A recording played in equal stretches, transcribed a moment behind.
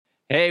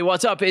Hey,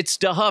 what's up? It's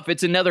DeHuff.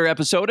 It's another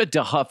episode of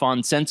DeHuff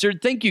Uncensored.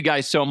 Thank you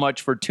guys so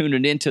much for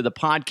tuning into the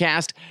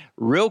podcast.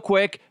 Real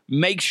quick,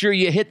 make sure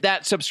you hit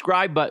that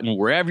subscribe button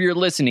wherever you're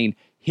listening.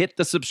 Hit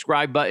the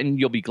subscribe button.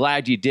 You'll be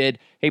glad you did.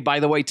 Hey, by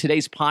the way,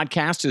 today's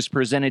podcast is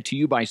presented to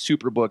you by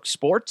Superbook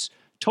Sports,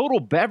 Total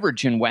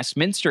Beverage in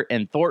Westminster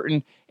and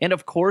Thornton, and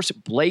of course,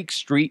 Blake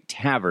Street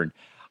Tavern.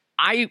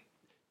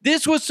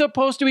 This was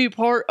supposed to be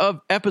part of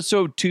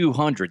episode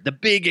 200, the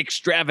big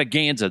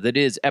extravaganza that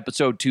is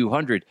episode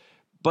 200.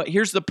 But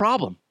here's the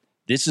problem.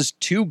 This is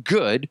too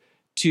good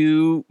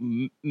to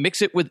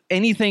mix it with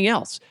anything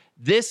else.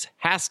 This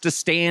has to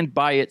stand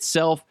by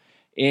itself.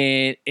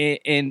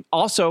 And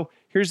also,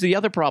 here's the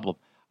other problem.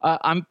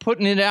 I'm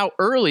putting it out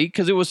early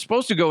because it was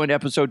supposed to go in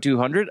episode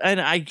 200, and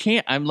I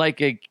can't. I'm like,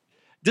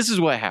 this is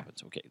what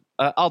happens. Okay,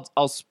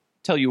 I'll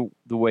tell you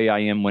the way I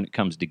am when it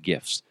comes to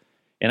gifts.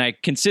 And I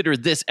consider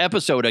this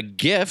episode a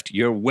gift.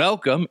 You're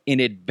welcome in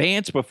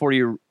advance before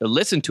you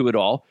listen to it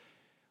all.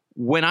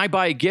 When I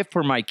buy a gift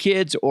for my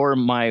kids or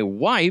my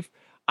wife,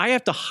 I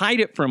have to hide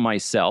it from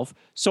myself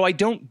so I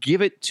don't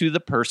give it to the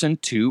person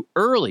too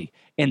early.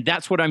 And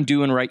that's what I'm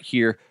doing right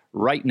here,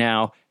 right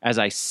now, as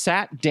I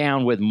sat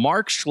down with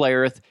Mark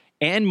Schlereth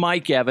and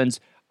Mike Evans.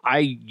 I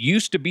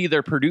used to be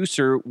their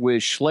producer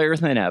with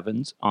Schlereth and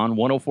Evans on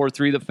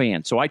 104.3 The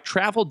Fan. So I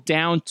traveled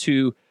down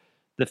to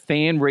the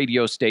Fan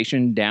radio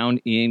station down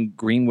in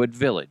Greenwood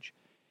Village.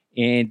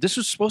 And this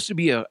was supposed to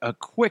be a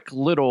quick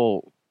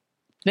little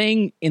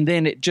thing, and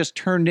then it just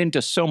turned into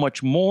so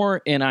much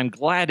more, and I'm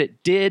glad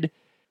it did.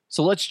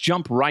 So let's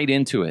jump right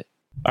into it.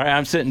 All right,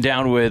 I'm sitting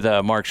down with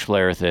Mark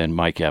Schlereth and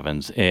Mike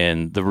Evans,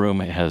 and the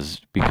room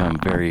has become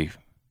very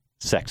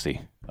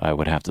sexy, I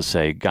would have to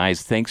say.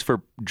 Guys, thanks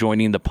for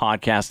joining the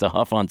podcast, The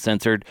Huff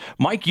Uncensored.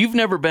 Mike, you've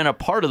never been a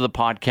part of the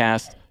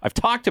podcast. I've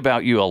talked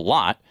about you a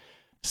lot.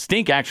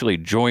 Stink actually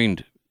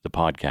joined the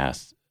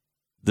podcast.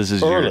 This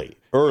is early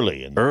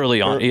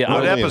on. Yeah,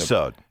 what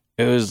episode?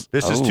 This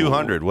is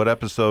 200. What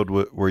episode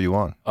were you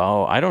on?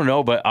 Oh, I don't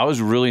know, but I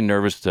was really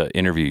nervous to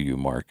interview you,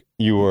 Mark.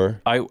 You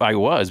were? I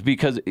was,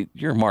 because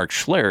you're Mark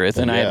Schlereth,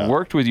 and I had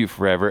worked with you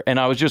forever, and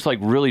I was just like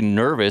really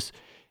nervous.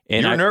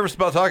 And you were nervous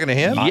about talking to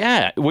him?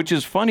 Yeah, which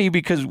is funny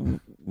because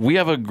we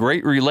have a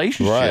great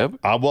relationship.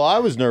 Right. Well, I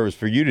was nervous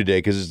for you today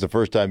because it's the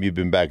first time you've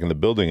been back in the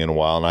building in a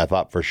while, and I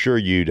thought for sure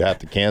you'd have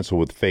to cancel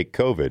with fake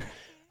COVID.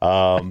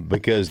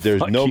 Because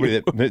there's nobody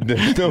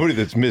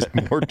that's missed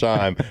more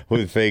time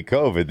with fake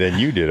COVID than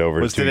you did over.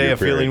 Was today a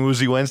feeling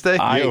woozy Wednesday?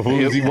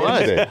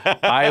 Wednesday.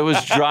 I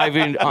was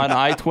driving on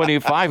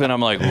I-25 and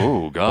I'm like,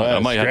 oh God, I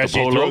might have to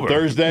pull over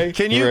Thursday.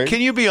 Can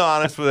you be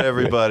honest with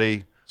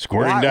everybody?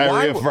 Squirting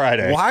diarrhea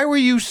Friday. Why were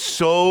you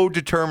so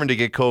determined to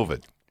get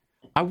COVID?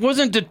 I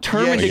wasn't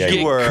determined to get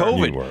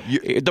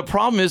COVID. The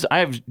problem is I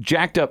have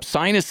jacked up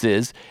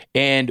sinuses,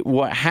 and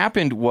what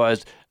happened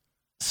was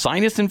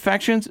sinus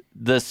infections,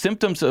 the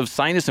symptoms of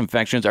sinus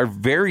infections are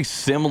very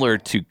similar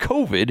to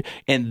COVID.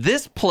 And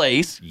this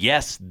place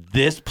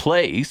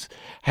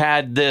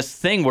had this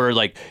thing where,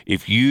 like,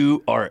 if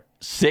you are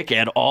sick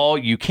at all,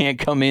 you can't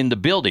come in the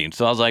building.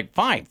 So I was like,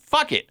 fine,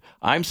 fuck it.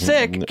 I'm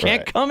sick,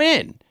 can't come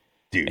in.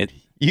 Dude,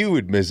 you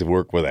would miss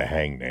work with a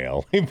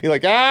hangnail. You'd be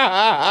like,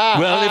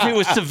 Well, if it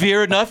was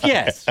severe enough,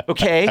 yes.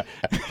 Okay.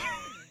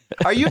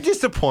 Are you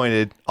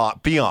disappointed?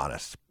 Be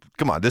honest.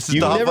 Come on, this is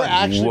you've never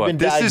actually been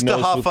diagnosed. This is the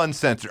Huff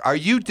Uncensored. Are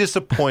you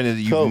disappointed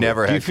that you've COVID.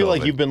 never had Do you feel COVID?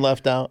 like you've been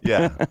left out?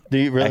 Yeah. Do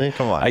you really?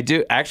 Come on. I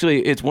do.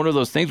 Actually, it's one of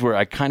those things where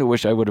I kind of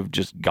wish I would have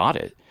just got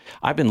it.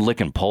 I've been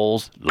licking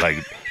poles. Like,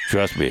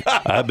 trust me,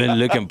 I've been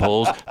licking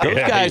poles. Those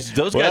guys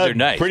are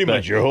nice. Pretty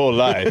much your whole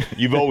life.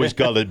 You've always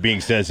called it being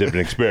sensitive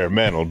and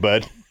experimental,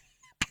 but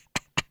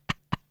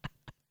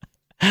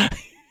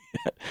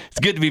it's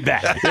good to be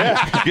back.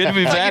 Yeah. Good to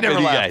be back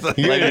with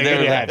you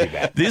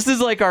guys. This is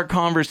like our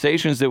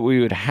conversations that we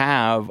would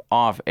have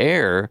off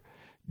air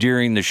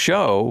during the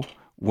show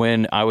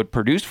when I would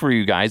produce for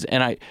you guys.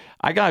 And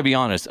I got to be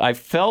honest, I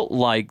felt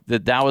like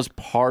that was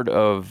part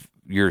of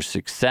your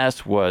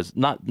success, was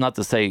not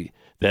to say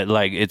that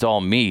like it's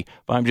all me,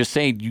 but I'm just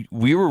saying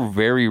we were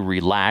very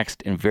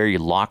relaxed and very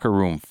locker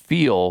room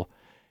feel.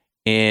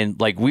 And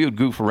like we would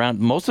goof around.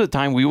 Most of the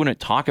time we wouldn't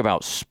talk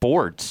about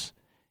sports.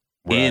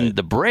 Right. In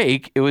the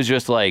break, it was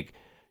just like,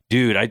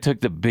 dude, I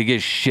took the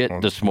biggest shit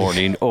this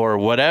morning or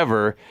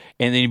whatever.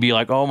 And then you'd be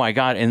like, oh, my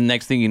God. And the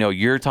next thing you know,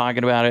 you're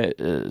talking about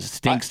it.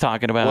 Stink's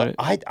talking about it.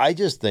 I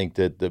just think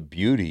that the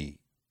beauty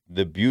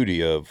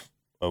of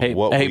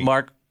what Hey,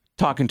 Mark,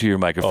 talking to your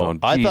microphone.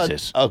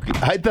 Jesus.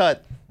 I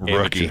thought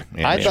rookie.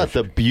 I thought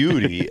the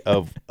beauty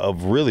of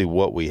really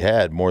what we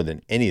had more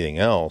than anything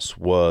else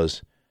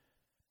was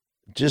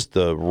just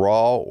the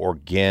raw,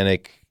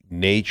 organic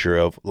nature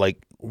of,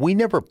 like, we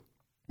never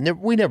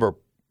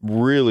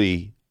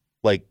really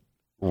like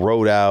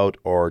wrote out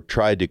or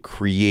tried to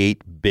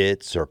create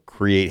bits or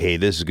create, hey,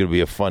 this is going to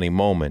be a funny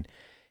moment.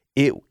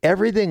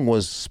 Everything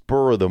was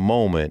spur of the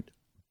moment,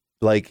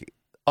 like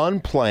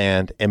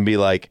unplanned, and be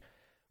like,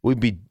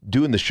 we'd be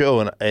doing the show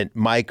and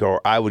Mike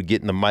or I would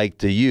get in the mic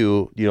to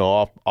you,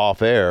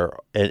 off air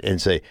and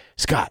say,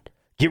 Scott,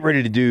 get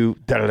ready to do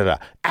da-da-da-da.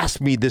 Ask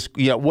me this,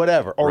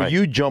 whatever. Or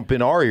you jump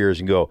in our ears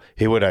and go,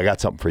 hey, wait, I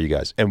got something for you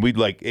guys. And we'd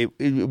it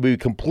would be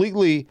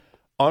completely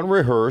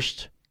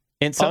unrehearsed.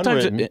 And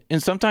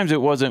sometimes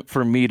it wasn't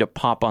for me to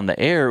pop on the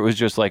air. It was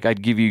just like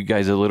I'd give you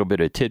guys a little bit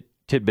of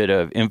tidbit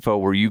of info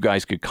where you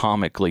guys could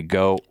comically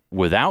go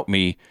without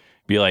me,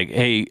 be like,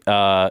 hey,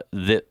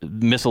 the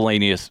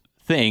miscellaneous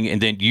thing,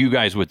 and then you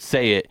guys would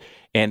say it.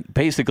 And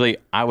basically,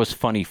 I was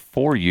funny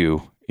for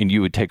you, and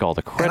you would take all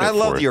the credit for it. And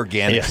I love the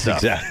organic stuff.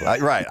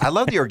 Exactly. Right. I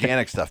love the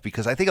organic stuff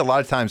because I think a lot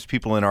of times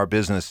people in our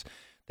business,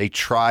 they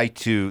try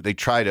to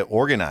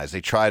organize,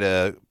 they try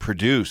to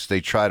produce, they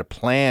try to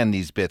plan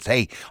these bits.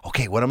 Hey,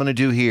 okay, what I'm going to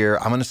do here,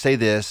 I'm going to say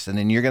this, and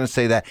then you're going to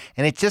say that.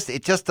 And it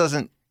just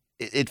doesn't,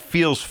 it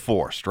feels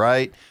forced,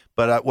 right?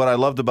 But what I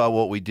loved about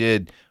what we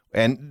did,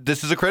 and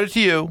this is a credit to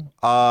you,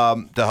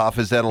 DeHuff,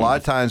 is that a lot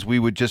of times we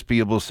would just be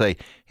able to say,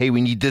 hey,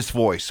 we need this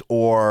voice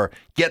or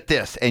get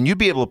this. And you'd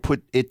be able to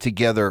put it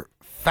together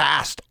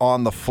fast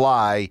on the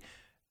fly.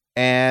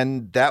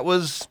 And that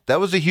was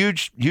a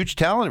huge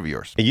talent of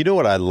yours. And you know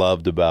what I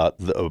loved about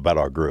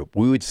our group?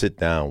 We would sit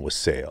down with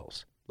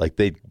sales. Like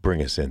they'd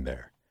bring us in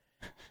there.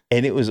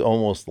 And it was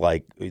almost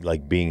like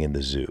being in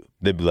the zoo.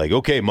 They'd be like,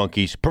 okay,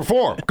 monkeys,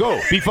 perform,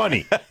 go, be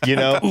funny,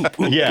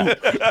 Yeah.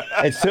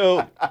 And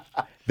so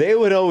they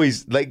would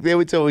always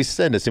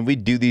send us, and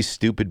we'd do these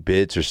stupid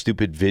bits or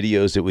stupid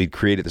videos that we'd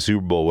create at the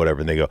Super Bowl,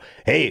 whatever. And they go,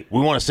 hey, we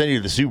want to send you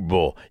to the Super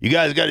Bowl. You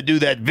guys got to do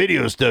that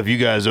video stuff you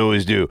guys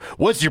always do.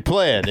 What's your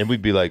plan? And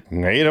we'd be like,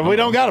 we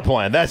don't got a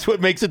plan. That's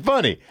what makes it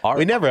funny.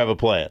 We never have a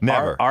plan.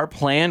 Never. Our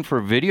plan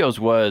for videos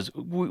was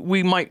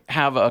we might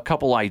have a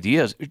couple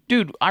ideas.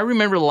 Dude, I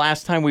remember the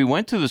last time we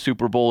went to the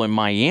Super Bowl in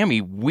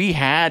Miami, we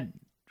had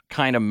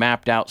kind of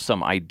mapped out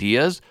some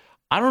ideas.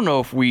 I don't know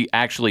if we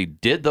actually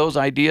did those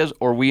ideas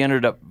or we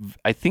ended up,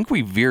 I think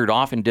we veered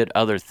off and did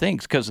other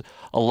things, because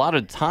a lot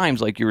of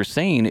times, like you were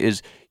saying,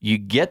 is you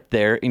get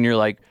there and you're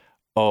like,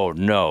 oh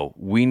no,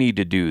 we need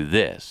to do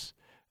this.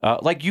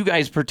 Like you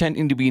guys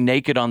pretending to be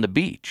naked on the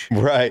beach.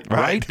 Right.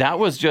 That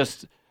was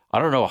just, I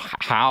don't know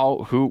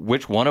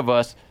which one of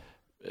us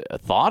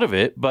thought of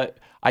it, but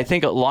I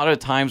think a lot of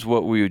times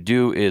what we would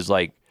do is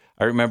like,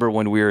 I remember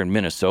when we were in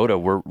Minnesota,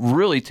 we're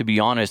really, to be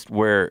honest,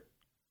 where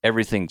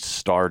everything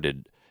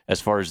started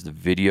as far as the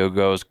video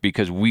goes,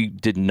 because we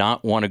did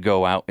not want to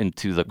go out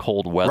into the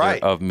cold weather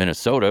of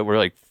Minnesota. We're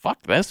like,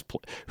 fuck this.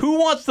 Who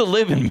wants to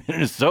live in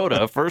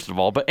Minnesota, first of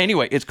all? But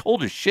anyway, it's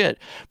cold as shit.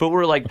 But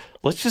we're like,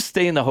 let's just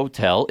stay in the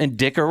hotel and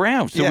dick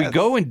around. So we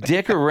go and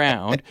dick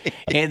around.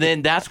 And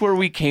then that's where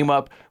we came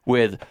up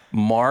with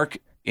Mark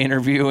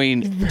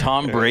interviewing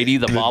Tom Brady,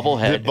 the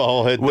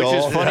bobblehead, which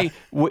doll. is funny.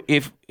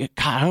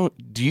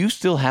 Do you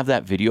still have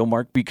that video,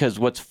 Mark? Because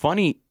what's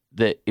funny,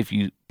 that if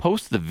you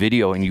post the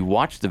video and you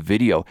watch the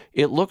video,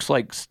 it looks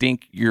like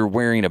you're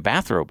wearing a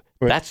bathrobe.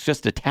 Right. That's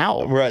just a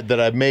towel. Right,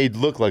 that I made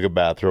look like a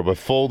bathrobe. I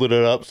folded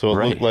it up so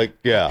it looked like,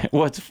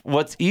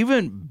 What's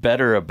even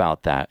better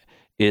about that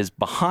is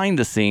behind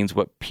the scenes,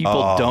 what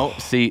people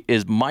don't see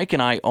is Mike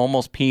and I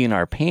almost peeing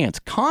our pants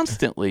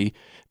constantly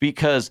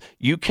because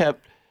you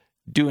kept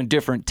doing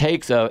different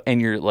takes and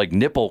your like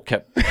nipple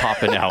kept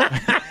popping out.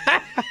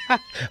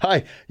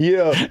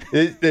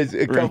 There's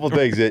a couple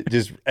things that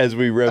just as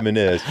we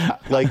reminisce,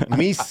 like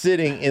me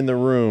sitting in the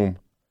room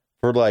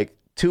for like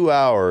 2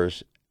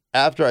 hours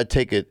after I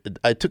took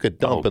a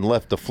dump and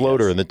left the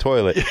floater in the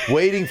toilet,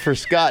 waiting for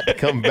Scott to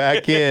come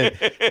back in.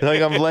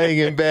 Like I'm laying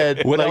in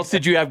bed. What else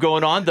did you have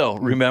going on though?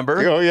 Remember?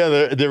 Oh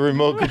yeah, the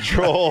remote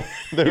control.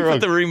 He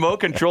put the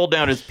remote control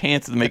down his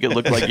pants to make it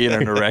look like he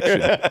had an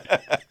erection.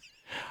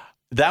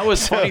 That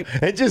was funny.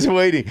 And just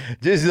waiting,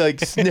 just like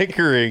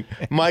snickering.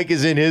 Mike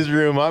is in his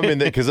room. I'm in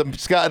there because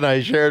Scott and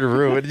I shared a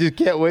room. I just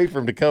can't wait for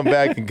him to come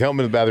back and come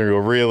in the bathroom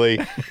and go, really?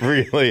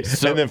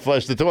 And then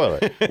flush the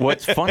toilet.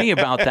 What's funny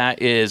about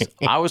that is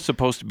I was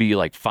supposed to be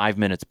like 5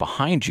 minutes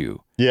behind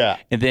you. Yeah.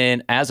 And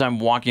then as I'm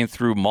walking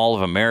through Mall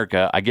of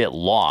America, I get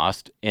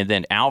lost. And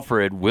then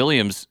Alfred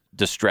Williams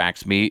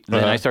distracts me.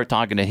 Then I start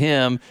talking to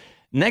him.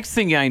 Next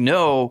thing I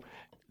know,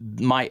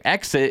 my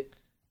exit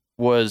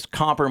was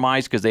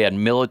compromised because they had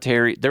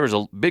military. There was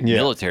a big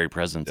military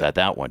presence at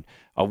that one,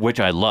 which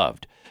I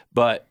loved.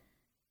 But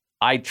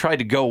I tried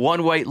to go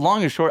one way.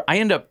 Long and short, I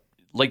end up,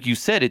 like you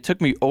said, it took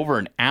me over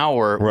an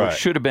hour, which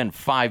should have been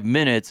 5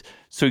 minutes.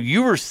 So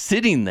you were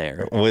sitting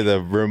there with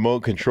a remote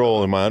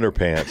control in my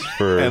underpants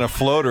and a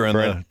floater in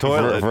the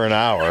toilet for an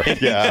hour.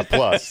 Yeah,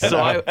 plus.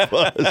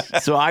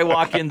 So I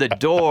walk in the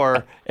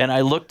door and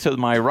I look to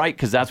my right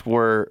because that's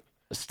where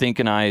Stink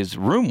and I's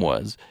room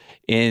was.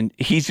 And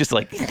he's just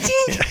like,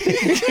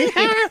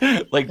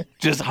 like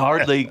just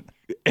hardly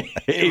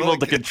able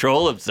to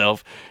control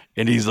himself.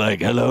 And he's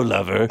like, hello,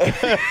 lover.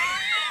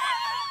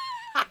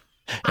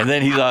 And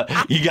then he's like,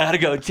 you got to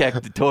go check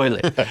the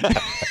toilet.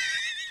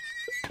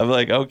 I'm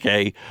like,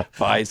 okay,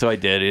 fine. So I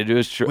did. It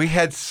was true. We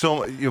had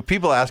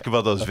people ask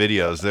about those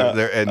videos.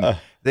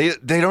 They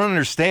don't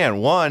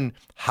understand, one,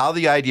 how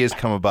the ideas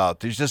come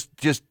about. There's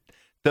just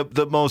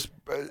the most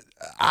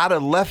out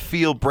of left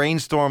field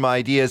brainstorm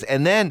ideas,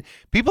 and then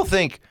people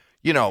think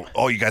you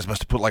guys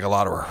must have put like a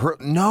lot of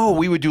rehearsal. No,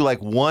 we would do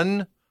like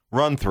one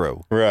run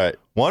through. Right.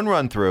 One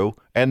run through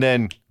and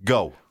then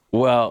go.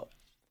 Well,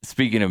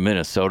 speaking of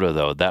Minnesota,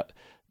 though, that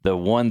the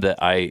one that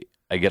I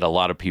get a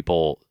lot of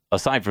people,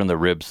 aside from the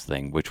ribs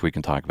thing, which we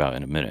can talk about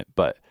in a minute,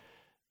 but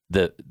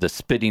the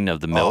spitting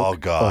of the milk. Oh,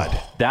 God.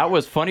 That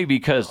was funny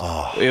because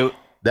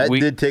we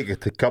did take a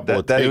couple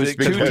of takes. It was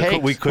 2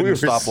 takes. We couldn't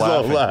stop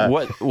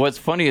laughing. What's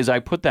funny is I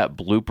put that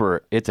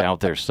blooper. It's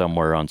out there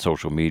somewhere on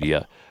social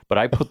media, but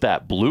I put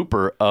that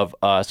blooper of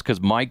us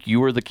because Mike, you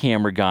were the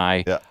camera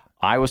guy. Yeah.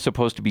 I was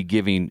supposed to be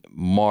giving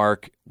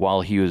Mark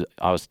while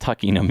I was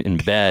tucking him in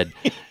bed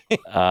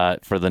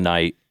for the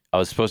night. I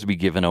was supposed to be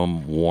giving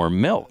him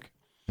warm milk,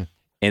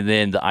 and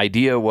then the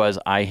idea was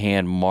I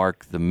hand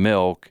Mark the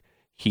milk.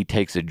 He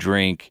takes a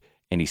drink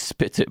and he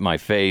spits it in my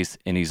face,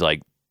 and he's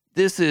like,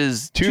 "This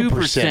is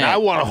 2%. I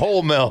want a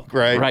whole milk,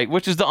 right? Right,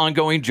 which is the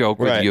ongoing joke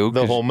with you.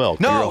 The whole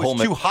milk. No, it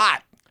was too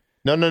hot.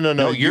 No.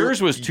 Yours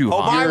was too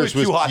hot. Mine was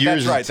too hot.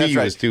 Yours That's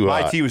right. was too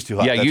hot. My tea was too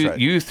hot. Yeah, That's right.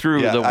 you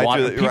threw the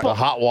water. The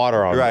hot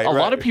water on Right. it. A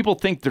lot of people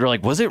think they're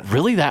like, was it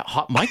really that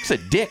hot? Mike's a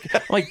dick.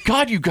 I'm like,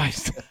 God, you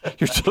guys,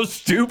 you're so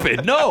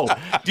stupid. No.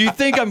 Do you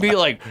think I'm being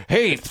like,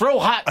 hey, throw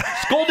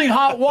scalding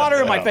hot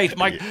water in my face?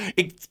 Mike,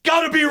 it's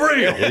got to be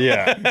real.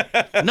 Yeah.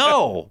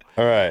 No.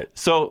 All right.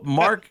 So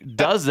Mark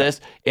does this,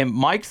 and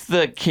Mike's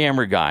the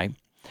camera guy,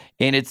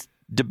 and it's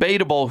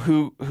debatable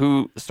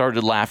who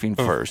started laughing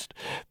first.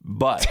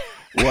 But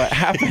what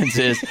happens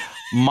is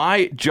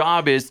my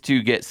job is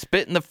to get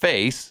spit in the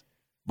face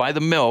by the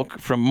milk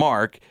from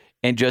Mark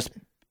and just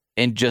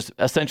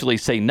essentially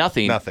say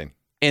nothing. Nothing.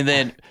 And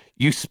then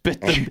you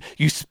spit in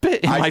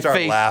my I start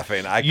face.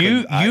 laughing.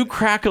 You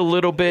crack a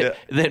little bit.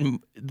 Yeah. Then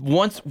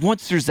once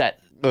there's that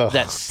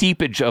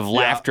seepage of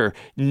laughter,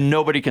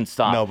 nobody can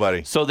stop.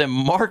 Nobody. So then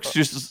Mark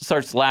just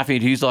starts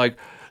laughing. He's like,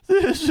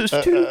 "This is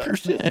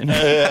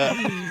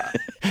 2%."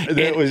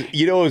 It was,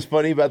 what was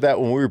funny about that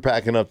when we were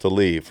packing up to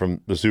leave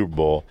from the Super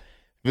Bowl?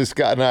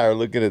 Scott and I are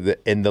looking at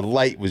and the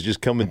light was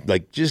just coming,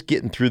 like just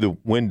getting through the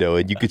window,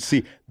 and you could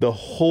see the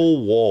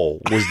whole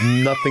wall was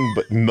nothing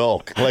but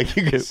milk. Like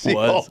you could see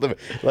all of it.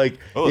 Like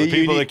the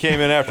people that came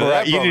in after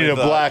that. You needed a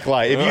black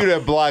light. If you'd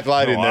have black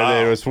light in there,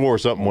 they would have swore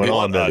something went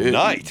on that there.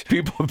 night.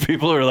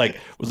 People are like,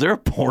 was there a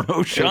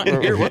porno shot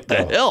in here? What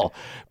the hell?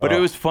 But it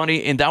was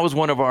funny, and that was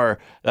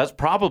that's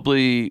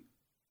probably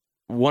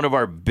one of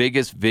our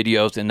biggest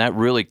videos, and that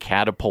really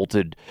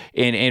catapulted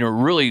and it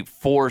really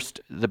forced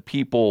the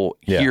people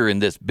here in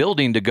this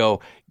building to go,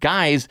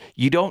 guys,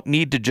 you don't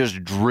need to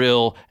just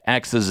drill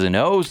X's and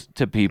O's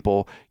to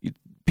people.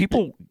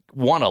 People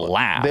want to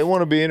laugh. They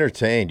want to be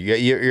entertained.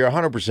 You're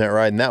 100%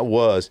 right, and that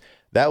was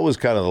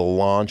kind of the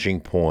launching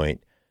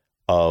point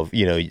of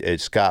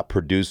Scott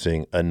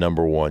producing a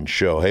 #1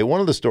 show. Hey, one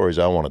of the stories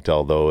I want to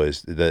tell though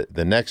is that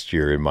the next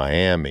year in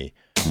Miami,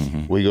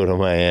 we go to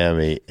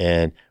Miami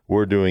and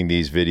we're doing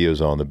these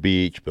videos on the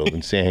beach, building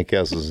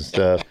sandcastles and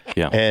stuff.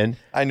 Yeah, and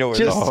I know where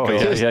just,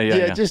 this is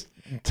going. Just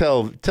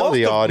tell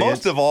the audience.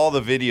 Most of all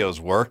the videos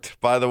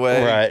worked, by the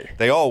way. Right.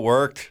 They all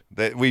worked.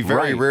 We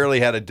very rarely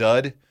had a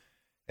dud,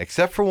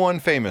 except for one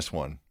famous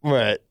one.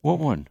 Right. What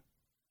one?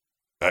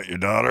 That your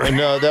daughter?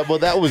 No, that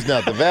was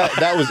not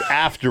that was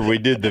after we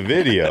did the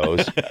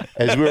videos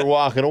as we were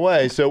walking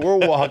away. So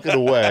we're walking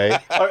away.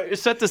 All right,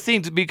 set the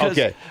scenes because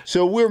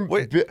so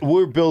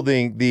we're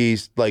building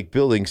these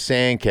building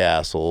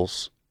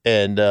sandcastles,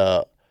 and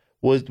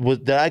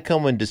did I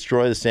come and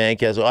destroy the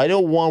sandcastle? I know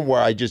one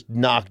where I just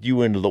knocked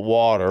you into the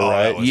water,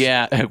 right?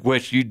 Yeah,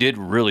 which you did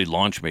really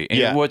launch me.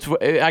 And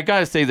I got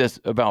to say this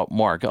about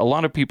Mark. A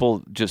lot of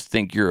people just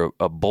think you're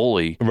a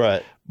bully.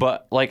 Right.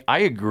 But I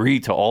agree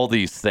to all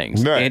these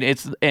things. Right.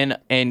 And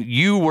and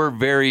you were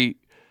very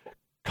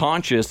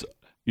conscious.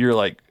 You're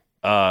like,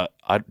 I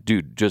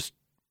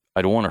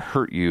don't want to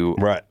hurt you.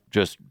 Right.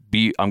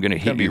 I'm going to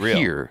hit you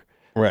here.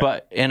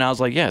 Right. And I was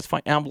like, yeah, it's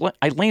fine.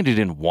 I landed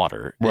in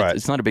water. Right.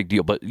 It's not a big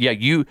deal. But yeah,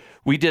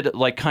 we did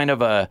kind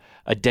of a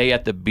day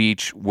at the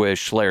beach with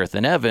Schlereth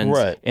and Evans.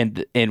 Right.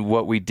 And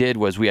what we did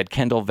was we had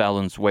Kendall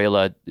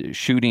Valenzuela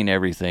shooting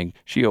everything.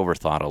 She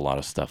overthought a lot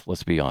of stuff.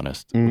 Let's be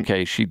honest.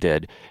 Okay, she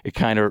did. It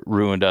kind of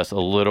ruined us a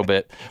little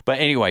bit. But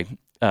anyway,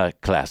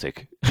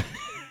 classic.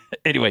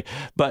 Anyway,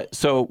 but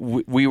so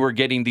we were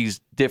getting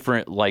these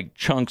different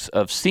chunks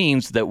of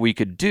scenes that we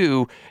could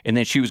do, and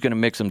then she was going to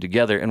mix them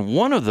together. And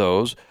one of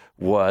those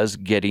was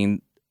getting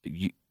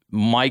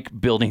Mike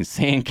building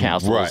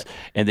sandcastles,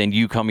 and then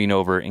you coming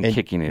over and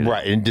kicking it.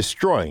 Right, and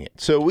destroying it.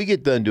 So we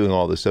get done doing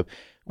all this stuff.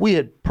 We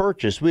had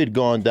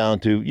gone down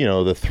to,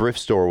 the thrift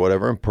store or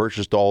whatever and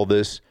purchased all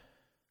this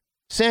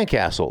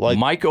sandcastle.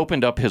 Mike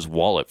opened up his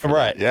wallet for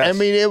right. that. Yes. I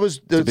mean, it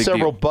was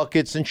several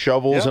buckets and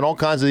shovels and all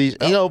kinds of these,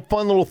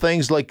 fun little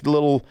things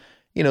little,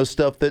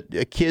 stuff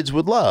that kids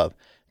would love.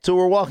 So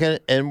we're walking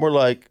and we're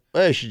like,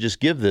 hey, I should just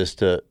give this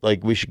to,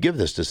 we should give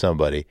this to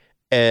somebody.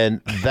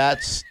 And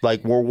that's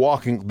we're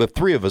walking, the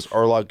three of us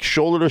are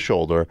shoulder to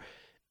shoulder,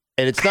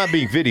 and it's not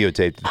being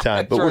videotaped at the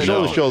time, but we're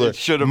shoulder to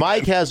shoulder.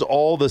 Mike has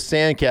all the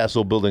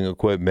sandcastle building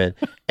equipment,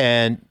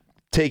 and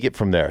take it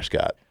from there,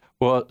 Scott.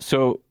 Well,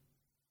 so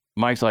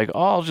Mike's like,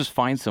 oh, I'll just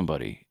find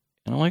somebody.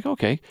 And I'm like,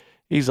 okay.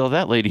 He's like,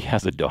 that lady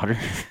has a daughter.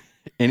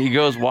 And he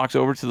walks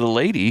over to the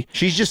lady.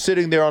 She's just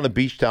sitting there on the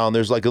beach towel.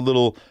 There's like a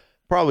little,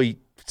 probably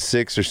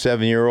 6 or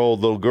 7 year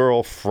old little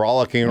girl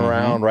frolicking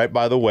around right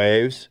by the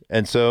waves.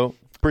 And so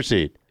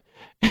proceed.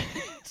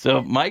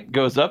 So Mike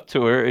goes up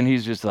to her and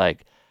he's just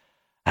like,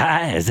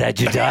 hi, is that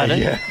your daughter?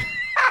 Yeah.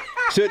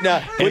 So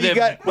now,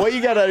 what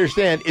you got to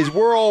understand is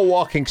we're all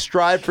walking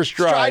stride for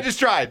stride. Stride to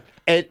stride.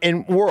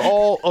 And we're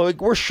all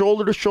like we're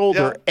shoulder to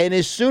shoulder, and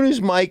as soon as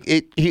Mike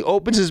he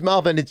opens his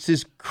mouth and it's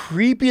his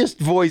creepiest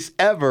voice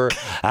ever.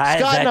 Hi, Scott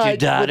is that and I, your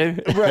daughter?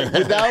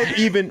 without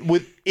even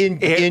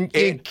unison,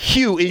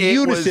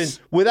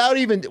 without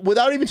even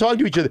talking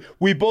to each other,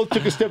 we both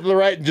took a step to the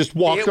right and just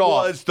walked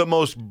off. It was the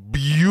most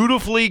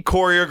beautifully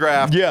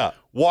choreographed. Yeah.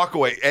 Walk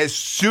away. As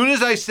soon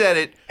as I said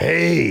it,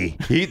 hey,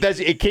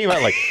 it came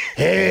out like,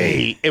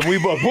 hey, and we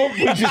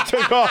just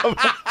took off.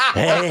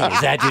 Hey,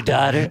 is that your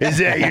daughter? Is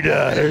that your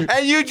daughter?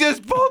 And you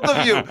just, both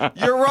of you,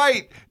 you're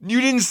right.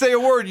 You didn't say a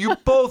word. You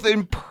both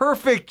in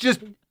perfect, just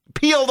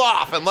peeled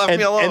off and left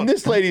me alone. And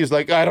this lady is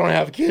like, I don't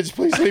have kids.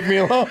 Please leave me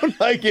alone.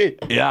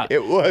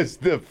 It was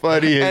the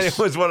funniest. And it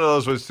was one of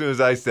those, as soon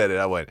as I said it,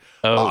 I went,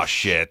 oh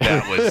shit,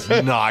 that was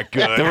not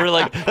good. And we're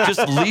like,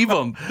 just leave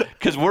him.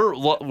 Because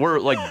we're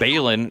like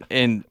bailing,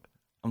 and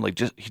I'm like,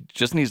 he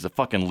just needs to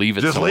fucking leave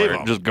it somewhere. Leave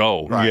him. Just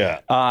go. Right.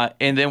 Yeah.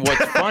 And then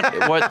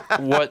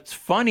what's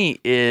funny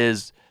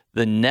is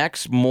the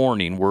next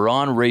morning we're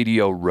on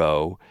Radio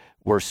Row.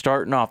 We're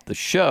starting off the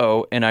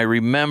show, and I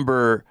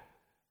remember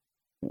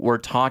we're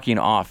talking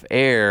off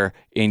air,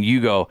 and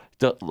you go,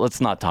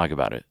 let's not talk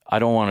about it. I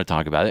don't want to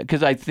talk about it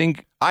because I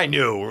think I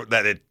knew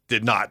that it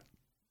did not.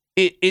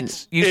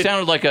 You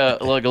sounded like a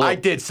little, I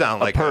did sound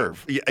like perv.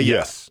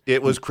 Yes,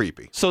 it was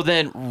creepy. So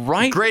then,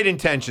 great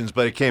intentions,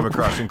 but it came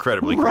across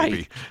incredibly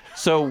creepy.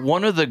 So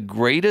one of the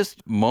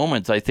greatest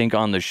moments I think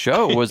on the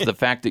show was the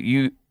fact that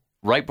you,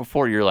 right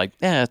before, you're like,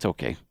 that's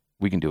okay.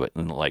 We can do it.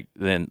 And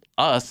then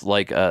us,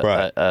 like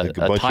a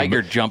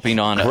tiger jumping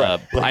on a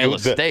pile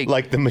of steak.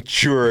 Like the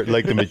mature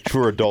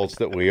adults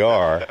that we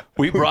are.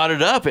 We brought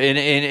it up,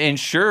 and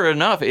sure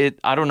enough,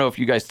 I don't know if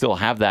you guys still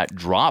have that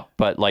drop,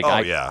 but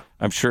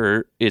I'm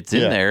sure it's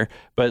in there.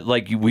 But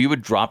like we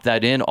would drop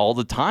that in all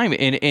the time,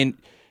 and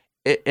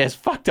as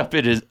fucked up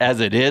as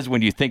it is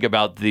when you think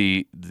about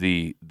the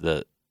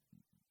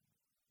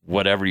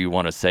whatever you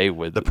want to say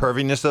with the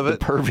perviness of it.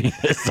 The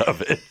perviness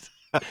of it.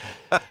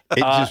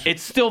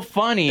 It's still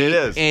funny. It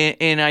is,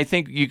 and I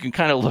think you can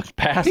kind of look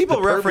past.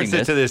 People reference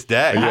it to this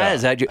day.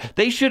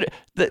 They should.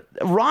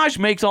 Raj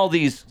makes all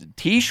these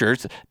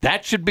T-shirts.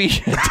 That should be a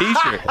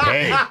T-shirt.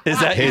 Hey, is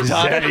that your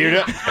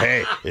daughter?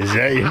 Hey, is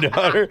that your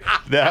daughter?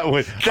 I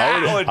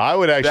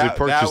would actually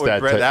purchase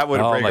that. That would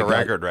break a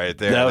record right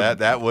there.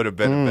 That would have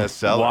been a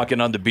bestseller.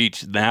 Walking on the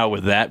beach now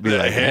with that, be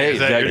like, hey, is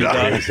that your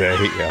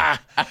daughter?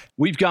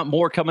 We've got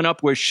more coming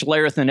up with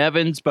Schlereth and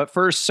Evans, but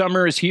first,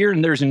 summer is here,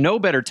 and there's no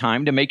better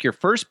time to make your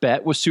first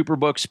bet with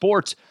Superbook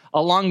Sports.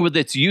 Along with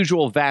its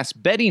usual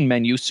vast betting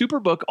menu,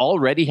 Superbook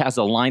already has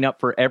a lineup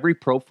for every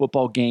pro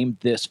football game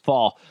this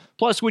fall.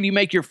 Plus, when you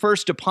make your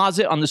first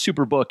deposit on the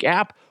Superbook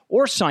app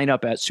or sign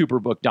up at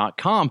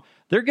superbook.com,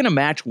 they're going to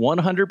match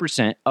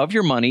 100% of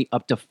your money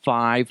up to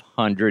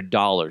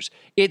 $500.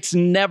 It's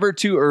never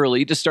too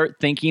early to start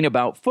thinking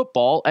about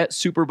football at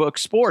Superbook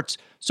Sports.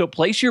 So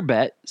place your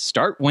bet,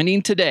 start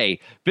winning today.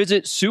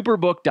 Visit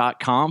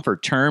superbook.com for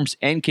terms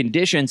and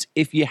conditions.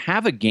 If you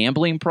have a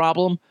gambling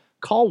problem,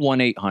 call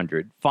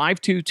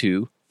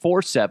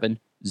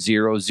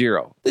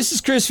 1-800-522-4700. This is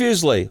Chris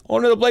Fuseli,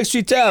 owner of the Blake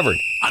Street Tavern.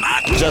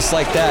 Just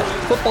like that,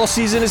 football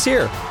season is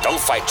here. Don't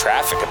fight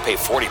traffic and pay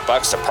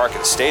 $40 to park in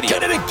the stadium.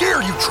 Get it in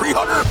gear, you tree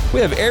hunter!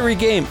 We have every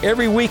game,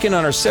 every weekend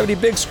on our 70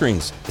 big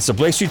screens. It's the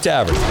Blake Street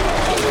Tavern.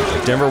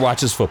 Denver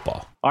watches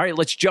football. All right,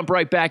 let's jump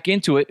right back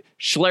into it.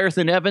 Schlereth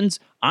and Evans,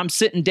 I'm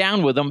sitting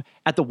down with them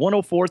at the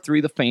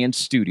 104.3 The Fan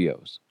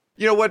Studios.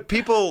 You know what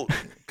people,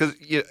 because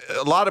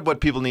a lot of what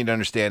people need to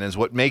understand is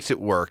what makes it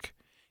work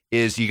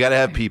is you got to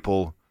have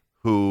people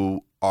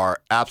who are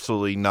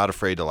absolutely not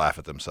afraid to laugh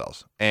at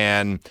themselves.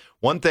 And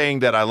one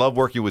thing that I love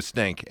working with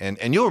Stink,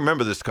 and you'll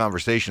remember this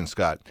conversation,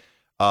 Scott,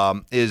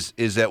 is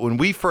that when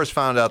we first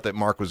found out that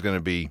Mark was going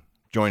to be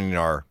joining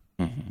our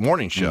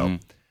morning show,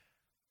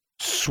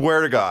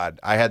 swear to God,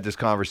 I had this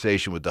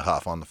conversation with the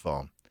Huff on the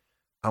phone.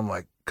 I'm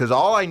like, because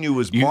all I knew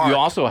was Mark. You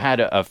also had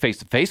a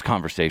face-to-face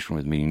conversation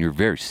with me, and you're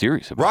very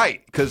serious about it.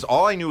 Right, because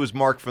all I knew was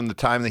Mark from the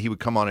time that he would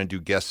come on and do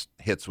guest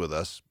hits with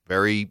us,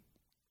 very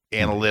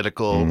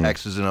analytical,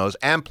 X's and O's,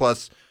 and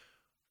plus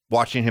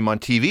watching him on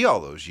TV all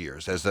those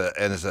years as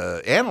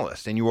a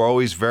analyst, and you were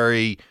always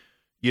very,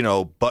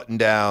 buttoned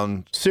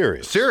down,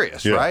 serious,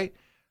 yeah. Right?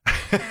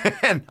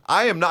 And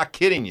I am not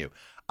kidding you.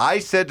 I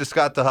said to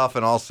Scott the Huff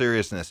in all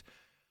seriousness,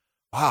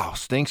 "Wow,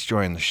 Stink's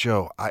joining the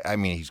show. I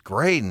mean, he's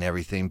great and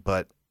everything,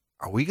 but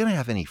are we going to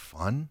have any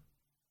fun?"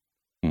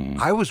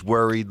 I was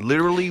worried,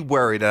 literally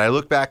worried, and I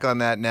look back on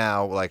that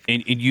now, like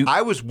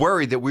I was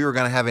worried that we were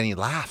going to have any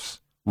laughs.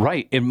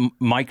 Right. And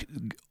Mike,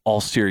 all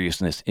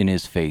seriousness in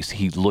his face,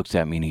 he looks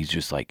at me and he's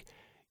just like,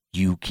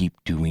 you keep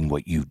doing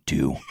what you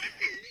do.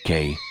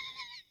 Okay?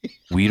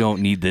 We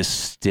don't need this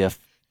stiff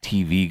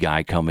TV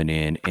guy coming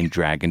in and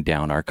dragging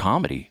down our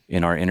comedy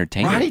and our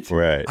entertainment.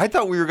 Right. I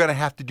thought we were going to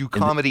have to do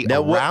comedy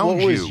Now, around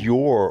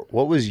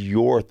what was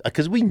your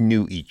because we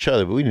knew each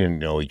other, but we didn't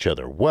know each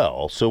other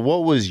well. So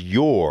what was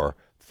your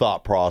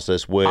thought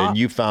process when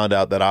you found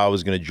out that I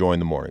was going to join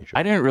the morning show?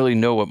 I didn't really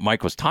know what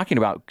Mike was talking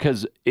about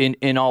because,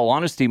 in all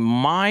honesty,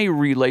 my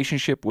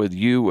relationship with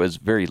you was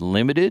very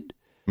limited.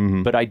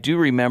 Mm-hmm. But I do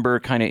remember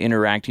kind of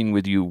interacting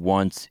with you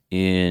once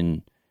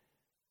in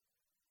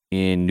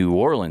New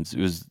Orleans. It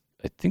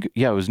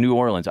was New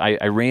Orleans.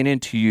 I ran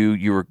into you.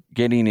 You were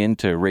getting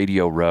into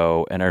Radio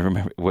Row, and I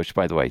remember, which,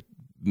 by the way,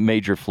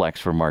 major flex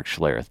for Mark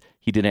Schlereth.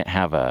 He didn't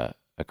have a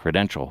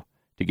credential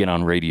to get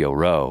on Radio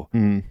Row,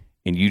 and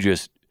you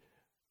just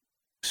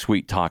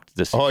sweet talked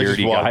the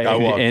security guy,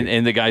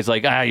 and the guy's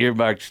like, you're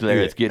Mark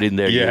Schlereth, get in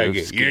there. Yeah,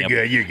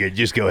 you're good.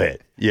 Just go ahead.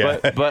 Yeah,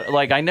 but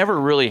like I never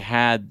really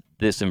had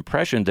this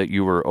impression that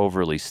you were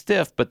overly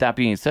stiff. But that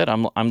being said,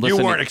 I'm listening.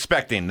 You weren't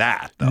expecting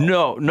that, though.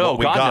 No,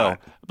 God,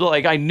 no.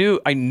 Like I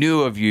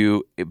knew of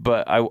you,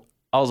 but I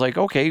was like,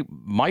 okay,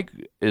 Mike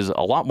is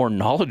a lot more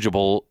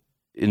knowledgeable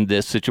in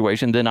this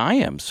situation than I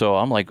am. So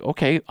I'm like,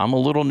 okay, I'm a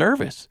little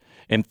nervous.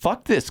 And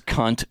fuck this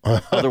cunt,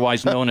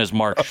 otherwise known as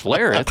Mark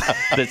Schlereth,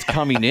 that's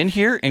coming in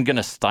here and going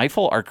to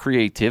stifle our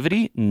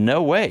creativity?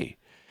 No way.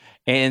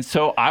 And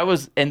so I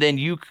was, and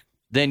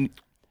then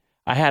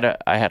I had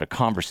a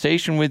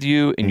conversation with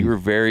you, and you were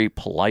very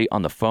polite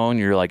on the phone.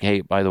 You're like,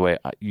 hey, by the way,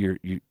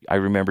 I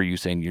remember you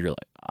saying, you're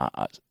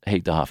like, hey,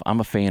 Duff, I'm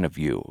a fan of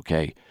you.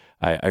 Okay,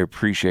 I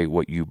appreciate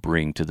what you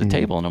bring to the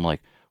table. And I'm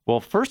like,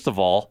 well, first of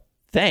all,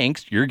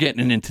 thanks. You're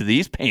getting into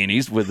these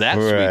panties with that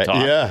sweet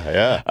talk.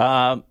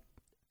 Yeah.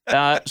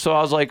 So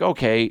I was like,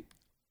 okay.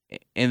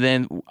 And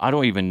then I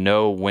don't even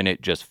know when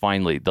it just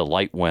finally, the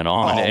light went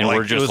on, and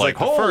we're just like,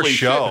 the first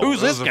show. Shit,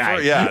 who's this guy?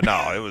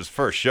 It was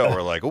first show.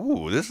 We're like,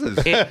 ooh, this is.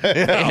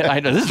 I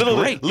know, this is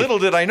great. Little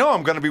did I know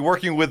I'm going to be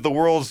working with the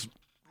world's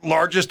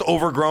largest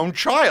overgrown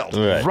child.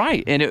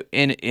 Right. And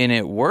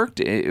it worked.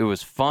 It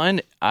was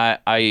fun.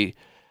 The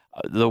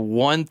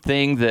one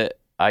thing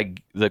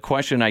the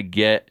question I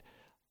get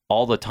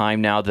all the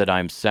time now that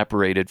I'm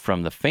separated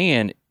from the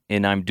fan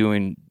and I'm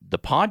doing the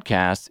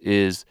podcast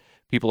is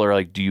people are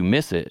like, do you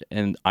miss it?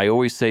 And I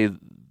always say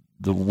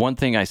the one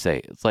thing I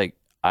say, it's like,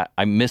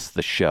 I miss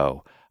the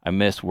show. I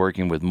miss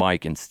working with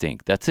Mike and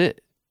Stink. That's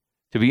it,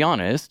 to be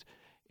honest.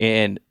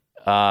 And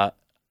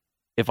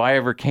if I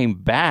ever came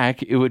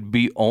back, it would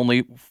be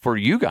only for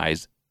you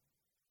guys.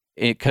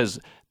 Because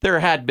there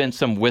had been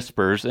some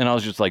whispers, and I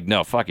was just like,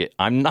 no, fuck it.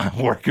 I'm not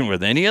working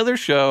with any other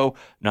show,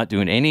 not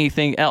doing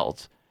anything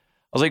else.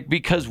 I was like,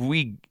 because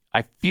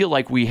I feel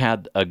like we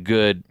had a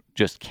good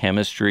just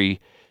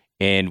chemistry,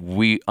 and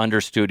we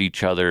understood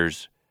each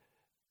other's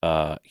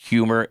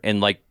humor.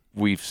 And like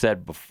we've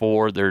said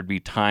before, there'd be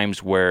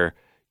times where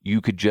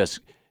you could just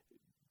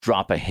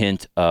drop a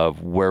hint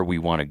of where we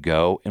want to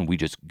go, and we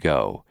just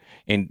go.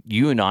 And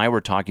you and I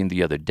were talking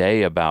the other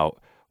day about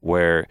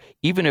where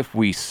even if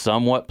we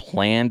somewhat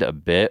planned a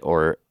bit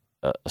or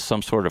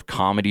some sort of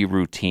comedy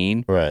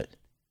routine, right?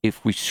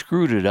 If we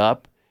screwed it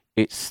up,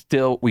 we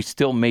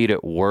still made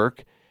it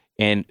work.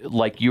 And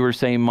like you were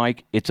saying,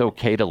 Mike, it's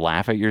okay to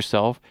laugh at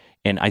yourself.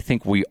 And I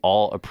think we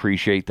all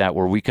appreciate that,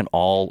 where we can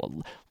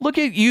all look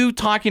at you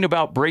talking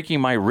about breaking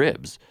my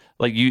ribs.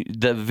 Like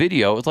the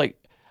video, it's like,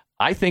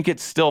 I think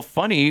it's still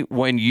funny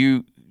when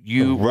you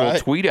will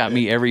tweet at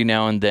me every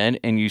now and then,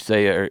 and you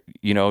say,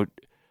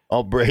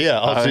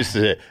 I'll just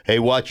say, hey,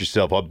 watch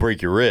yourself. I'll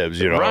break your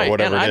ribs, right. or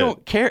whatever. And I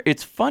don't care.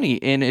 It's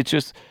funny, and it's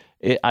just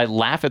I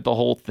laugh at the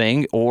whole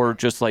thing. Or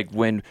just like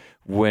when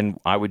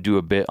I would do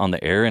a bit on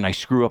the air and I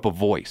screw up a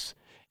voice,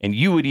 and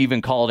you would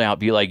even call it out,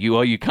 be like,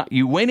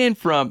 you went in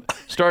from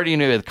starting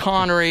with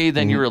Connery,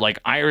 then you were like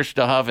Irish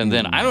stuff, and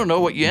then I don't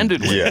know what you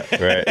ended with.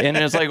 Yeah, right. And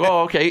it's like,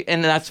 oh, okay,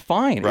 and that's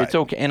fine. Right. It's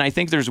okay. And I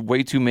think there's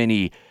way too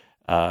many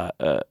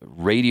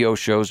radio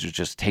shows to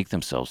just take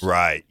themselves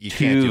You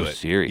can't do it.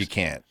 Serious. You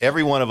can't.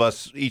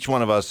 Each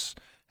one of us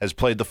has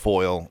played the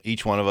foil.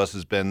 Each one of us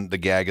has been the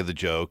gag of the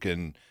joke,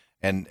 and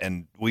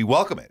we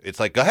welcome it. It's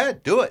like, go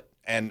ahead, do it,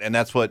 and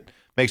that's what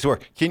makes it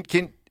work.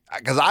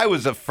 Because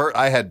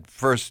I had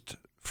first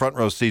front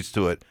row seats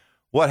to it.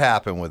 What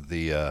happened with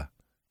the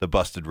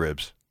busted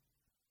ribs?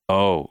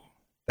 Oh,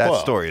 that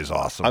story is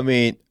awesome. I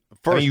mean,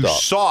 you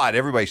saw it.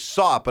 Everybody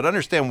saw it, but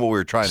understand what we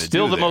were trying to do.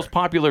 Still the most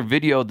popular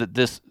video that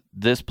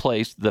this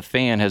place, the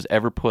fan, has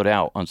ever put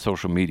out on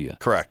social media.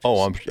 Correct.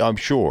 Oh, I'm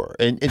sure.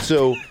 And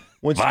so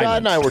when Scott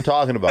and I were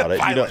talking about it,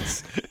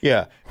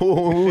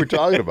 when we were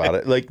talking about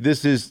it, like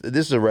this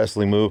is a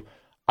wrestling move.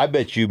 I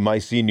bet you my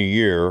senior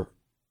year,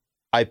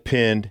 I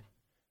pinned,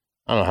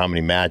 I don't know how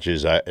many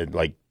matches,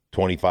 like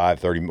 25,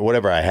 30,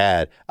 whatever I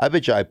had. I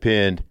bet you I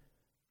pinned,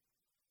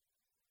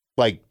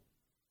 like,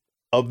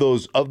 of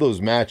those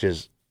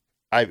matches,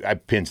 I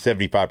pinned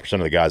 75% of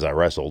the guys I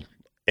wrestled,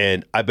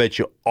 and I bet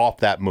you off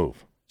that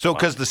move. So,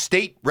 because the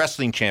state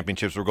wrestling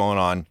championships were going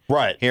on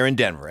here in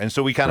Denver, and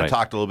so we kind of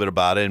talked a little bit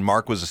about it, and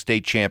Mark was a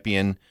state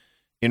champion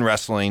in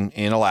wrestling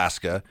in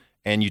Alaska,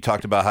 and you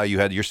talked about how you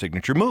had your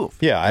signature move.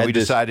 Yeah, and we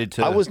decided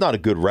to. I was not a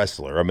good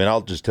wrestler. I mean,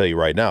 I'll just tell you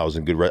right now,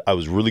 I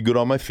was really good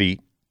on my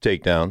feet,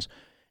 takedowns,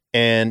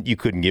 and you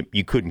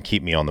couldn't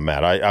keep me on the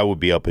mat. I would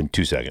be up in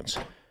 2 seconds,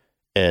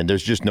 and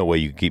there's just no way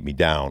you could keep me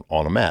down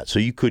on a mat. So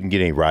you couldn't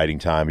get any riding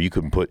time. You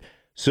couldn't put.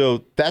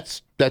 So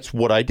that's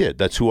what I did.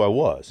 That's who I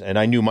was, and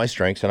I knew my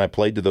strengths, and I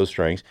played to those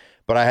strengths.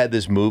 But I had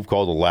this move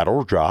called a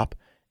lateral drop,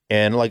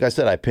 and like I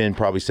said, I pinned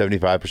probably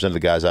 75% of the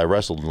guys I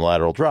wrestled in the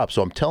lateral drop.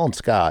 So I'm telling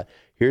Scott,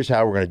 here's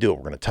how we're going to do it.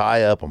 We're going to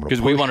tie up. Because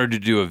we wanted to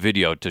do a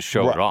video to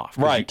show it off.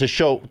 Right, to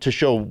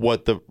show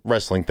what the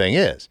wrestling thing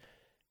is.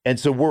 And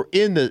so we're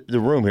in the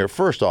room here.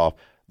 First off,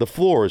 the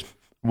floor is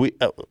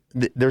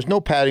there's no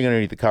padding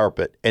underneath the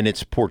carpet, and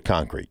it's poured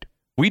concrete.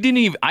 I didn't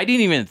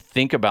even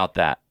think about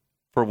that.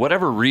 For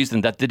whatever reason,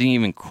 that didn't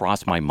even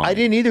cross my mind. I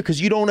didn't either, because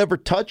you don't ever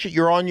touch it.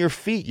 You're on your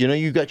feet. You know,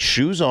 you got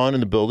shoes on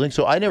in the building.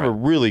 So I never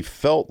really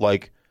felt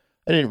like,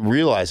 I didn't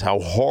realize how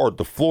hard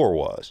the floor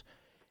was.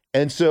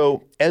 And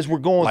so as we're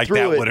going through it.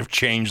 Like that would have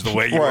changed the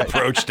way you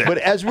approached it. But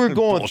as we're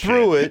going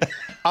through it,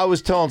 I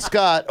was telling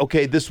Scott,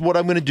 okay, this is what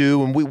I'm going to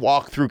do. And we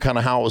walked through kind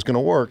of how it was going to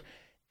work.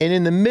 And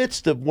in the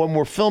midst of when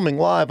we're filming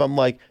live, I'm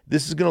like,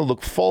 this is going to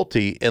look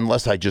faulty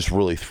unless I just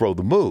really throw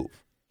the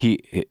move.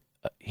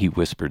 He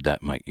whispered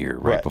that in my ear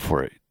right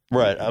before it.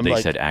 Right.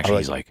 Said, actually,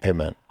 he's like, hey,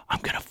 man, I'm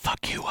going to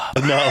fuck you up.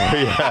 No,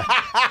 yeah.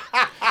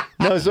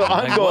 No, so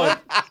I'm going.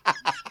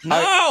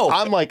 No.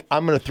 I'm like,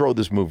 I'm going to throw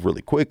this move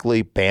really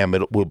quickly. Bam,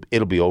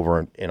 it'll be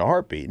over in a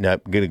heartbeat. And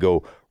I'm going to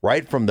go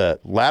right from the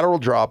lateral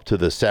drop to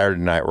the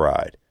Saturday Night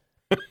Ride.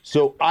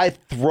 So I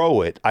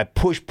throw it. I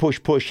push.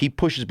 He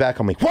pushes back.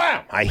 I'm like,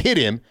 wow! I hit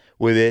him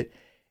with it.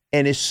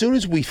 And as soon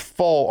as we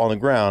fall on the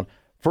ground,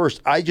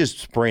 first, I just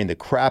sprained the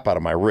crap out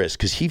of my wrist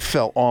because he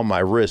fell on my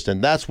wrist,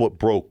 and that's what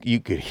broke. You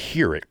could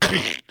hear it.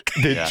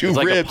 The two it's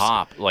like ribs. A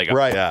pop.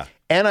 Right. Yeah.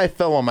 And I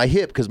fell on my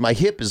hip because my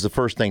hip is the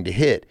first thing to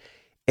hit.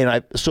 And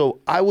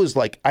I was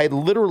like, I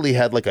literally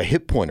had like a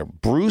hip pointer,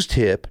 bruised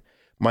hip.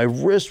 My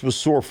wrist was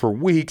sore for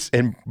weeks,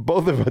 and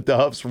both of the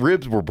Huff's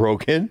ribs were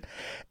broken.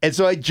 And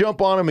so I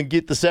jump on him and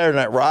get the Saturday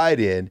Night Ride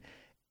in,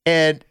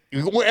 and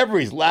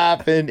everybody's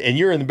laughing, and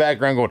you're in the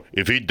background going,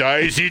 if he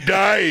dies, he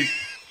dies.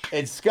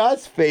 And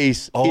Scott's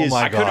face is...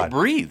 my I God. couldn't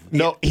breathe.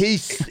 No,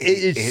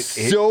 it's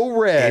so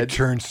red. It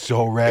turned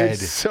so red.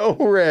 It's so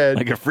red.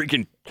 Like a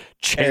freaking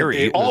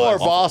cherry. And all our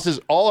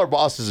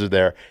bosses are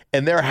there,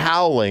 and they're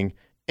howling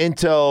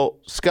until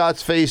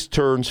Scott's face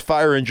turns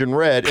fire engine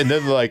red, and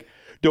then they're like,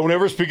 don't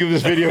ever speak of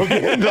this video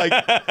again. Like,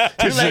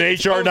 this is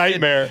an HR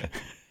nightmare.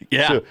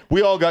 Yeah. So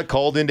we all got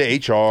called into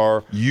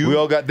HR.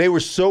 They were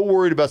so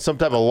worried about some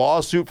type of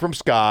lawsuit from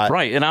Scott.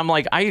 Right. And I'm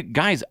like, I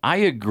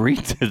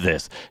agreed to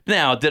this.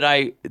 Now, did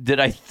I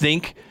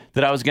think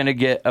that I was going to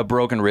get a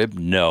broken rib?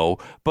 No.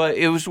 But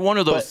it was one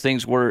of those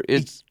things where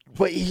it's...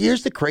 But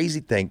here's the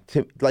crazy thing.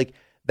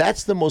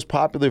 That's the most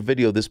popular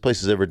video this place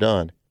has ever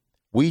done.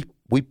 We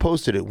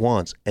posted it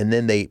once, and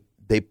then they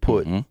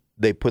put... Mm-hmm.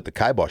 They put the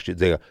kibosh.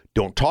 They go,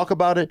 don't talk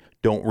about it.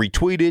 Don't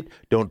retweet it.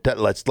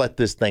 Let's let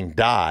this thing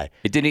die.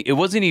 It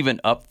wasn't even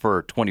up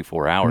for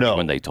 24 hours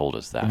when they told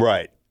us that.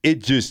 Right. It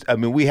just, I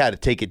mean, we had to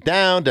take it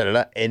down,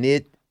 and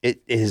it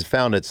has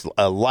found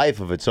a life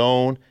of its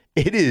own.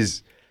 It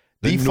is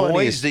the noise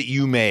funniest. that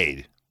you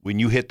made when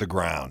you hit the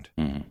ground.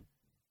 Mm-hmm.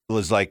 It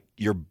was like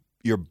your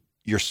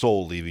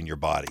soul leaving your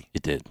body.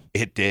 It did.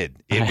 It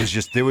did. It was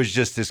just there was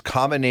just this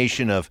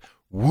combination of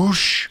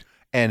whoosh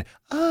and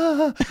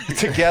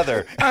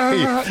together.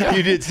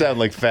 You did sound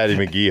like Fatty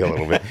McGee a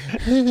little bit.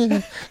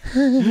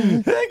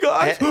 Hey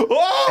guys.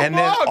 And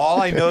then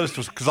all I noticed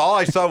was, because all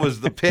I saw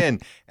was the pin,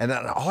 and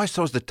then all I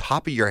saw was the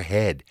top of your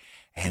head.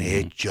 And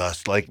it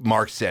just, like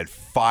Mark said,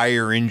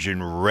 fire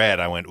engine red.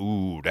 I went,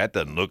 ooh, that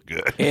doesn't look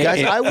good.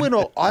 Guys, I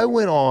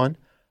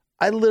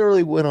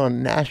literally went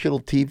on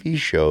national TV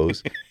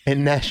shows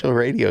and national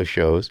radio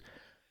shows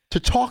to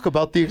talk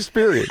about the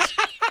experience.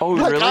 Oh,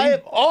 really?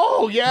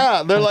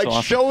 Yeah. They're That's like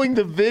awesome. showing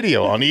the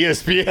video on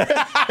ESPN.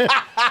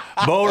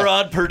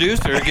 Bo-Rod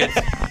producer gets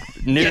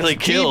nearly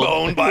killed.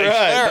 T-boned by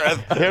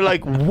Schlereth. They're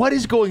like, what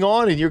is going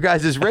on in your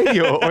guys'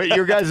 radio?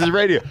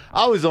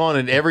 I was on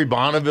in every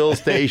Bonneville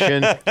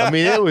station. I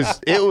mean, it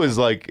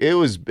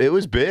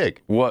was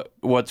big.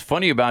 What's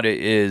funny about it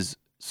is,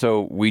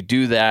 so we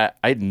do that.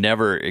 I'd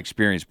never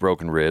experienced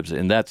broken ribs,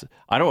 and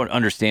I don't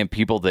understand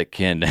people that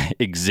can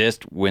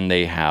exist when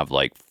they have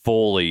like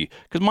fully,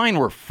 because mine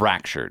were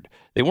fractured.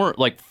 They weren't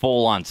like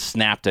full on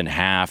snapped in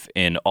half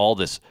and all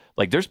this.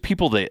 Like, there's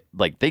people that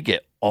like they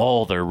get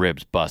all their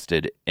ribs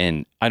busted,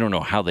 and I don't know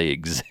how they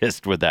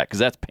exist with that, because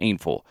that's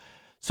painful.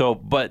 So,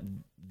 but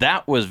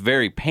that was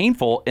very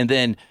painful. And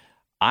then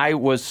I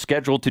was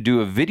scheduled to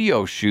do a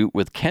video shoot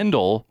with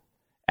Kendall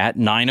at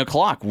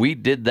 9:00. We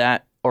did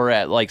that. Or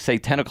at, like, say,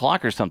 10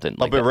 o'clock or something.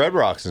 Up at Red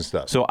Rocks and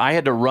stuff. So I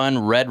had to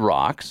run Red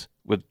Rocks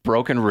with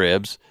broken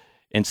ribs,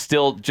 and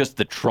still just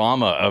the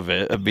trauma of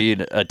it, of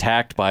being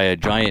attacked by a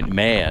giant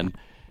man.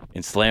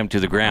 and slammed to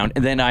the ground.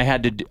 And then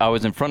I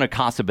was in front of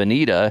Casa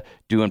Bonita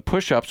doing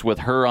push-ups with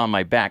her on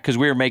my back because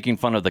we were making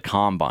fun of the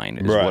combine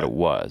is what it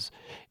was.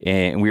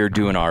 And we were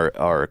doing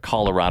our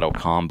Colorado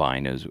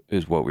combine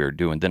is what we were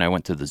doing. Then I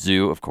went to the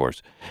zoo, of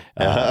course.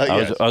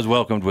 I was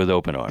welcomed with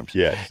open arms.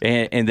 Yes.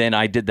 And then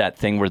I did that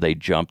thing where they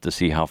jump to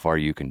see how far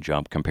you can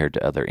jump compared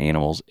to other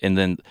animals. And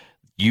then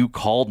you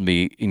called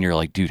me and you're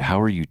like, dude, how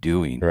are you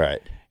doing?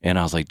 Right. And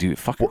I was like, dude, it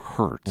fucking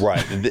hurts.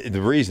 Right. And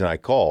the reason I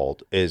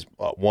called is,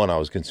 one, I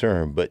was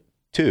concerned, but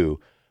two,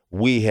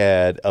 we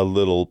had a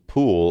little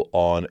pool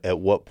on at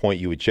what point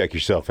you would check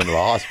yourself into the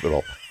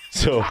hospital.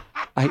 So,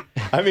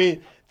 I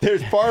mean,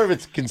 there's part of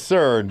it's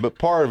concern, but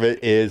part of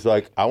it is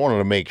like, I wanted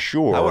to make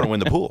sure. I want to win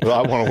the pool.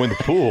 I want to win the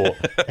pool.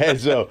 And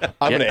so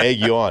I'm going to egg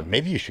you on.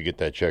 Maybe you should get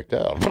that checked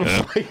out.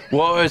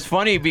 Well, it's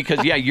funny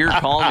because, you're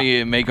calling me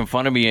and making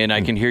fun of me, and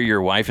I can hear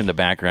your wife in the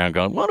background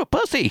going, what a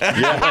pussy.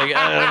 Yeah.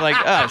 I'm like,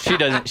 oh, she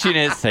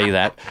didn't say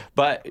that,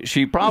 but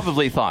she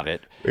probably thought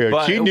it. Yeah,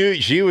 but, she knew,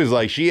 she was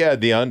like, she had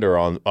the under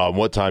on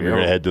what time you're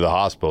going to head to the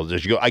hospital. So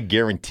she go, I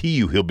guarantee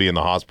you he'll be in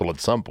the hospital at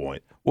some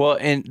point. Well,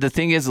 and the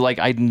thing is, like,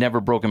 I'd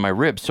never broken my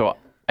ribs, so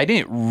I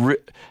didn't.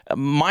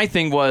 My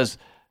thing was,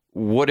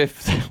 what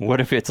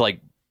if it's like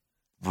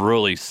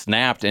really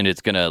snapped and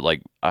it's gonna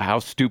like? How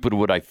stupid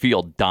would I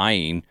feel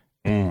dying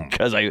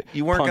because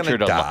You weren't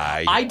punctured gonna a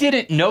die. I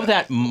didn't know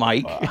that,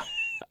 Mike.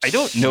 I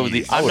don't know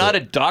I'm not a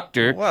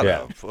doctor. What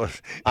Yeah.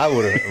 I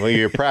would have. Well,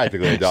 you're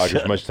practically a doctor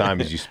as much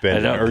time as you spend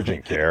in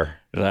urgent care.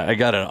 I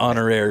got an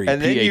honorary And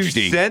then PhD.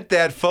 you sent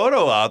that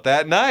photo out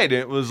that night.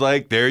 It was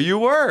like, there you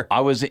were.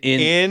 I was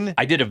in.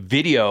 I did a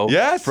video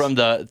from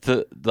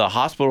the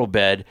hospital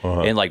bed,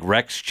 and like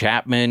Rex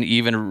Chapman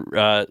even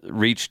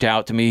reached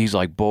out to me. He's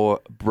like,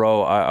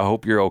 bro, I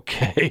hope you're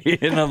okay.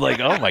 And I'm like,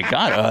 oh my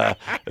God,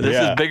 this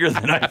is bigger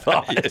than I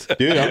thought.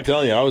 Dude, I'm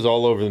telling you, I was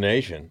all over the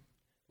nation.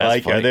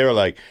 That's funny. They were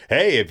like,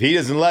 hey, if he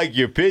doesn't like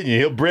your opinion,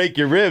 he'll break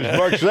your ribs.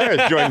 Mark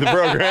Schlereth joined the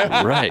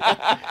program. Right.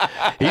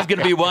 He's going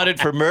to be wanted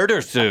for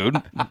murder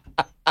soon,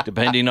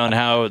 depending on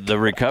how the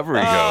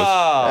recovery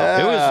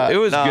goes. It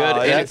was good.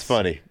 And That's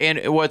funny.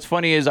 And what's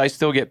funny is I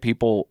still get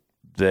people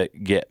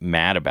that get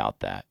mad about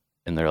that.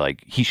 And they're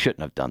like, he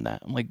shouldn't have done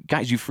that. I'm like,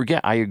 guys, you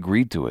forget I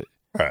agreed to it.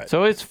 Right.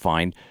 So it's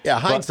fine.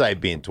 Yeah,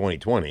 hindsight being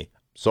 2020,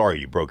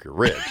 sorry you broke your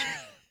ribs.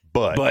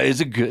 But it's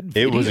a good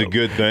video. It was a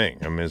good thing.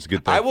 I mean, it's a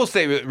good thing. I will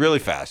say really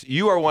fast,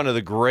 you are one of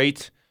the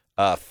great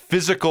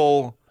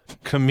physical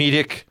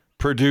comedic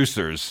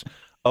producers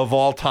of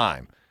all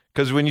time.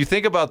 Because when you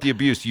think about the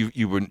abuse,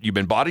 you've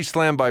been body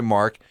slammed by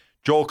Mark.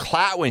 Joel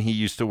Klatt, when he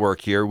used to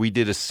work here, we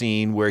did a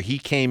scene where he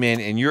came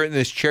in, and you're in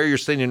this chair you're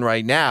sitting in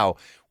right now,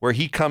 where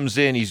he comes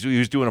in, he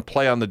was doing a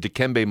play on the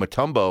Dikembe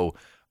Mutombo,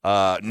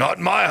 not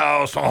in my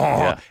house,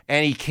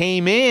 and he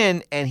came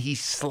in and he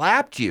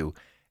slapped you,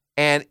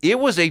 and it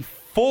was a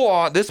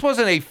full-on, this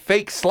wasn't a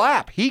fake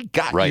slap. He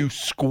got you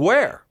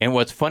square. And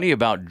what's funny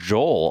about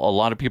Joel, a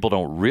lot of people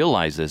don't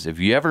realize this. If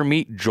you ever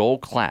meet Joel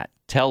Klatt,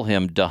 tell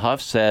him,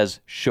 DeHuff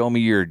says, show me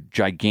your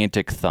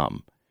gigantic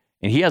thumb.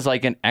 And he has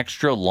like an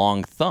extra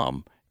long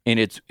thumb, and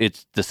it's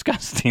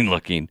disgusting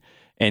looking.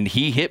 And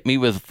he hit me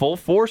with full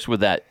force with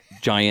that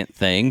giant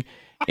thing.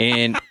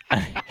 And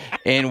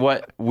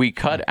what we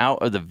cut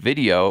out of the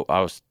video,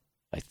 I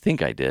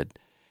think I did,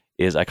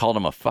 is I called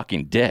him a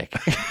fucking dick.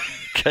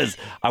 Because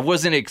I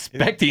wasn't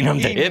expecting him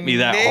to hit me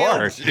that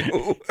hard.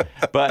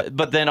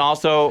 but then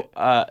also,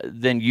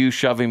 then you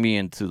shoving me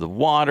into the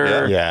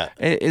water. Yeah.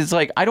 It's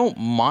like, I don't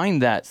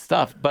mind that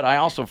stuff, but I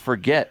also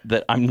forget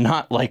that I'm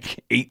not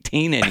like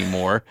 18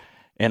 anymore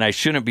and I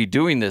shouldn't be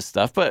doing this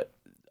stuff. But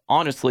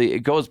honestly,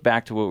 it goes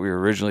back to what we were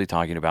originally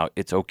talking about.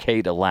 It's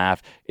okay to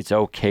laugh. It's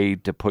okay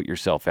to put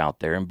yourself out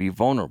there and be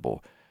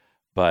vulnerable.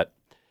 But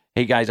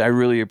hey, guys, I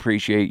really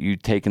appreciate you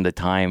taking the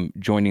time,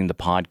 joining the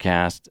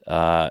podcast.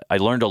 I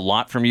learned a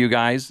lot from you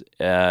guys.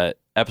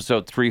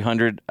 Episode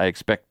 300, I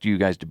expect you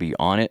guys to be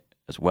on it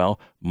as well.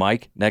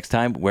 Mike, next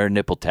time, wear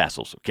nipple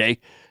tassels, okay?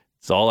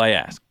 That's all I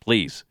ask,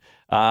 please.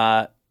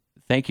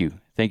 Thank you.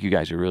 Thank you,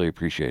 guys. I really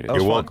appreciate it.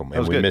 You're welcome,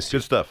 man. We miss you.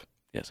 Good stuff.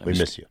 Yes, We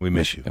miss you. We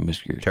miss you. I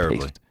miss your terribly.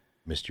 taste.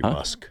 Missed your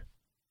musk.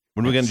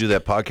 When are we going to do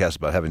that podcast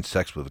about having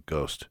sex with a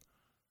ghost?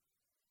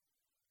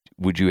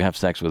 Would you have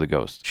sex with a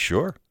ghost?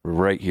 Sure.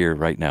 Right here,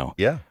 right now.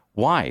 Yeah.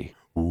 Why?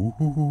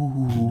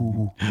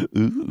 Ooh.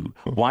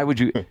 Why would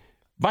you?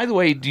 By the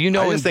way, do you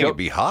know? I just think it'd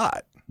be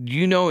hot. Do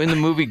you know in the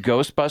movie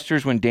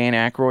Ghostbusters when Dan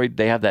Aykroyd,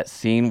 they have that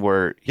scene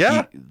where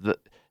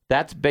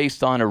that's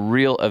based on a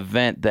real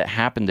event that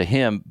happened to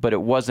him, but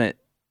it wasn't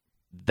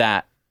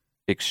that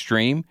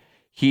extreme.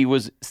 He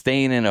was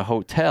staying in a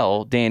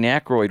hotel, Dan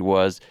Aykroyd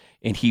was,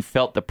 and he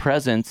felt the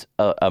presence,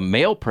 a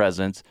male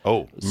presence,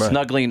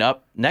 snuggling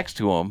up next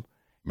to him.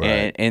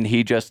 Right. And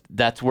he just,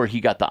 that's where he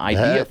got the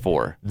idea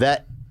for.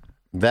 That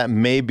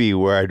may be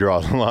where I draw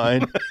the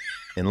line.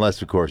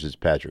 Unless, of course, it's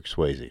Patrick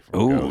Swayze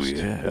from Ghost.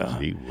 Yeah.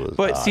 He was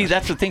but hot. see,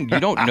 that's the thing. You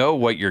don't know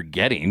what you're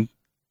getting.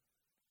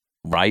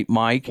 Right,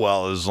 Mike?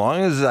 Well, as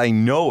long as I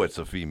know it's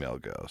a female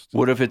ghost.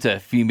 What if it's a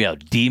female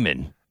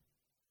demon?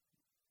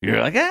 You're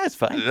like, it's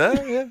fine.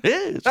 Yeah.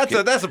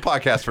 That's a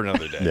podcast for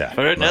another day. Yeah.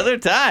 For another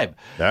time.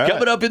 All right.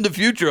 Coming up in the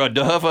future on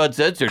Duff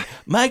Uncensored,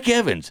 Mike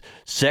Evans,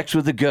 sex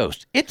with a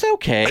ghost. It's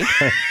okay.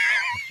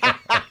 All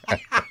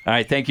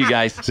right. Thank you,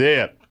 guys. See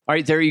ya. All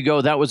right, there you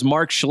go. That was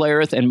Mark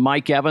Schlereth and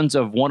Mike Evans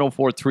of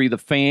 104.3 The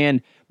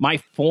Fan. My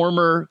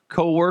former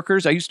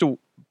coworkers. I used to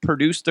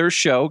produce their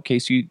show, in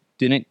case you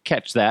didn't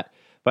catch that.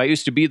 But I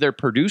used to be their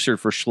producer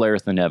for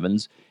Schlereth and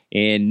Evans.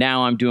 And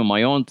now I'm doing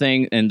my own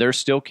thing, and they're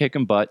still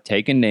kicking butt,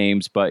 taking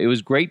names. But it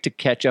was great to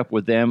catch up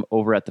with them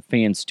over at the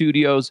Fan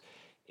Studios.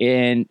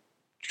 And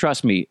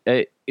trust me,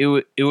 it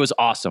was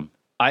awesome.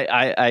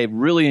 I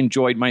really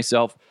enjoyed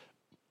myself.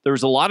 There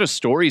was a lot of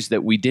stories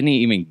that we didn't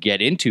even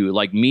get into,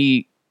 like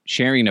me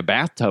sharing a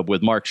bathtub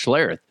with Mark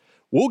Schlereth.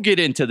 We'll get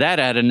into that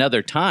at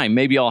another time.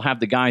 Maybe I'll have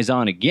the guys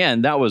on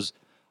again. That was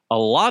a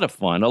lot of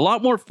fun, a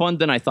lot more fun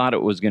than I thought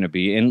it was going to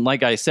be. And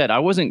like I said, I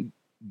wasn't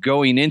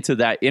going into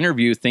that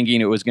interview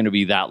thinking it was going to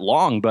be that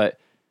long, but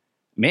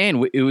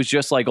man, it was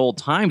just like old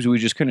times. We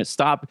just couldn't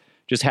stop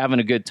just having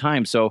a good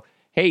time. So,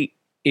 hey,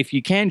 if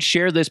you can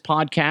share this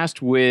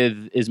podcast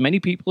with as many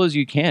people as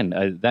you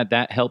can,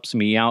 that helps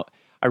me out.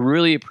 I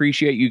really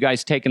appreciate you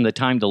guys taking the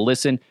time to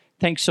listen.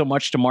 Thanks so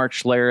much to Mark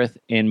Schlereth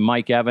and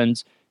Mike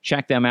Evans.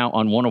 Check them out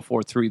on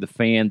 104.3 The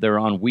Fan. They're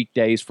on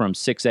weekdays from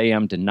 6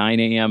 a.m. to 9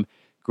 a.m.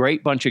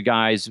 Great bunch of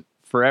guys.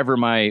 Forever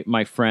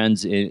my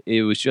friends.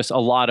 It was just a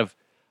lot of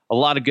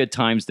good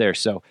times there.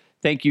 So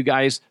thank you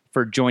guys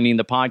for joining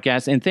the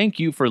podcast, and thank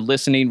you for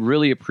listening.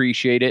 Really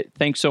appreciate it.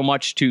 Thanks so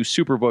much to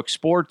Superbook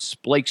Sports,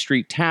 Blake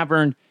Street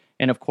Tavern,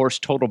 and of course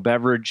Total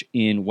Beverage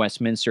in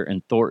Westminster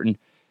and Thornton.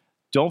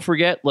 Don't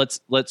forget, let's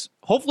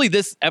hopefully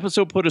this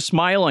episode put a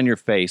smile on your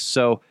face.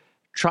 So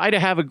try to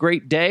have a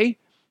great day.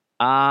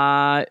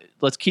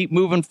 Let's keep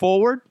moving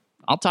forward.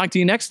 I'll talk to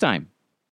you next time.